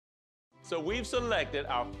So we've selected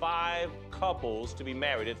our 5 couples to be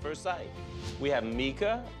married at first sight. We have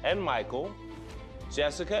Mika and Michael,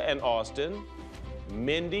 Jessica and Austin,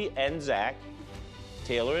 Mindy and Zach,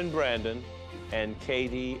 Taylor and Brandon, and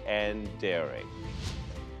Katie and Derek.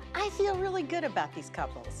 I feel really good about these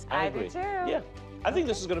couples. I agree. do too. Yeah, I think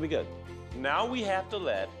this is gonna be good. Now we have to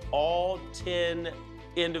let all 10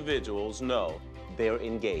 individuals know they're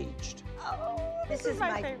engaged. Oh, This is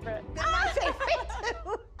my favorite. My favorite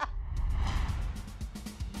too.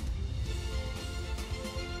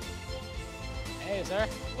 Hey, sir.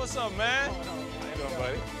 What's up, man? How you doing,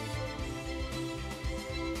 buddy?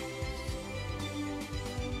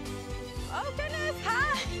 Oh, goodness.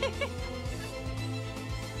 Hi.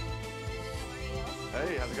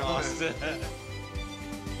 Hey, how's it going? Austin.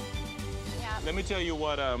 Yeah. Let me tell you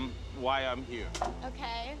what, why I'm here.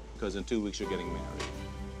 Okay. Because in 2 weeks, you're getting married.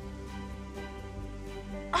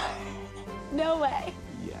 No way.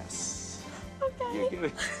 Yes. Okay. You're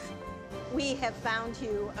getting... We have found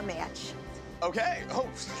you a match. Okay. Oh.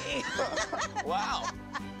 Wow.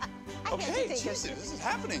 I had to Okay, think of Jesus, this is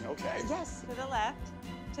happening. Okay. Yes. To the left,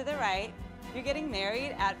 to the right. You're getting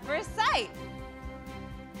married at first sight.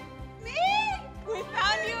 Me? We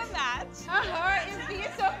found you a match. Our heart is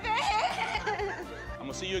beating so fast. I'm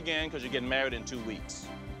gonna see you again because you're getting married in 2 weeks.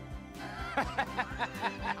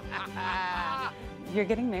 You're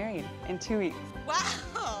getting married in 2 weeks.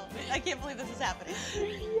 Wow! I can't believe this is happening.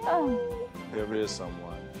 Oh. There is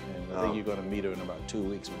someone, and I think you're gonna meet her in about 2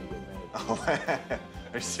 weeks when you get married. Oh,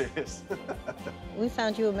 are you serious? We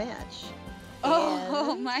found you a match.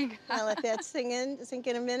 Oh And my God. I'll let that sink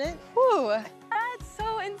in a minute. Whew. That's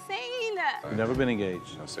so insane. You've never been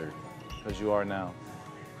engaged, No, sir. because you are now.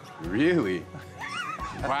 Really?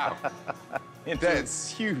 Wow.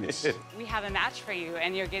 That's huge. We have a match for you,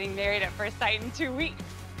 and you're getting married at first sight in 2 weeks.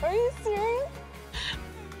 Are you serious?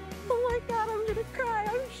 Oh my God, I'm gonna cry.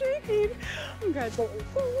 I'm shaking. Congratulations.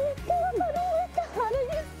 Oh my God, are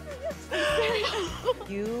you serious?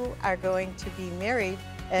 You are going to be married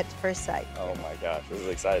at first sight. Oh my gosh, this is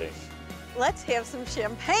exciting. Let's have some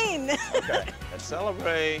champagne. Okay, let's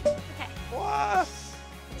celebrate. Okay. What?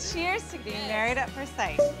 Cheers to being married at first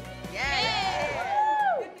sight.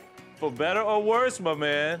 For better or worse, my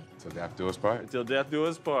man. Till death do us part. Until death do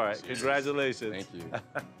us part. Congratulations. Thank you.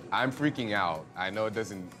 I'm freaking out. I know it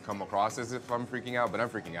doesn't come across as if I'm freaking out, but I'm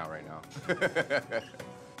freaking out right now.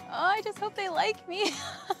 Oh, I just hope they like me.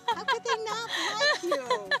 How could they not like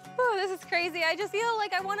you? Oh, this is crazy. I just feel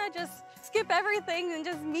like I want to just skip everything and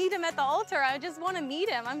just meet him at the altar. I just want to meet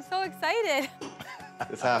him. I'm so excited.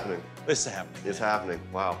 It's happening. It's happening. It's happening.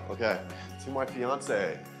 Wow. Okay. To my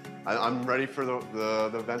fiance. I'm ready for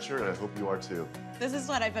the venture, and I hope you are too. This is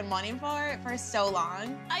what I've been wanting for so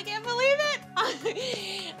long. I can't believe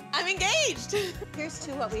it. I'm engaged. Here's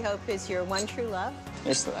to what we hope is your one true love.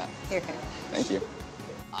 Here's to that. Here. Thank you.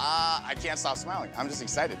 I can't stop smiling. I'm just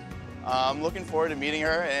excited. I'm looking forward to meeting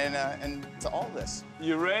her and to all of this.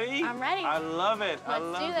 You ready? I'm ready. I love it. I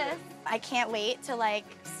Let's love do this. I can't wait to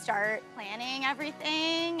start planning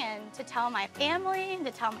everything and to tell my family and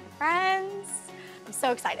to tell my friends. I'm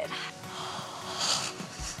so excited.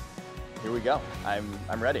 Here we go.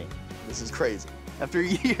 I'm ready. This is crazy. After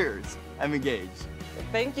years, I'm engaged.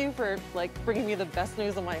 Thank you for bringing me the best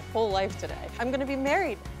news of my whole life today. I'm gonna be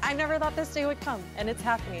married. I never thought this day would come, and it's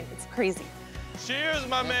happening. It's crazy. Cheers,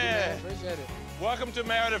 my man. Appreciate it. Welcome to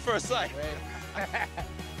Married at First Sight.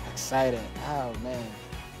 Excited. Oh, man.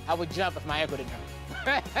 I would jump if my ankle didn't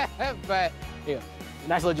hurt. But, yeah,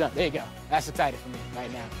 nice little jump. There you go. That's exciting for me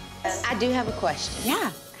right now. I do have a question.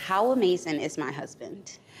 Yeah. How amazing is my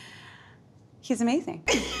husband? He's amazing.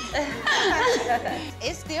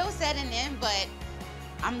 It's still setting in, but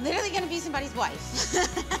I'm literally gonna be somebody's wife.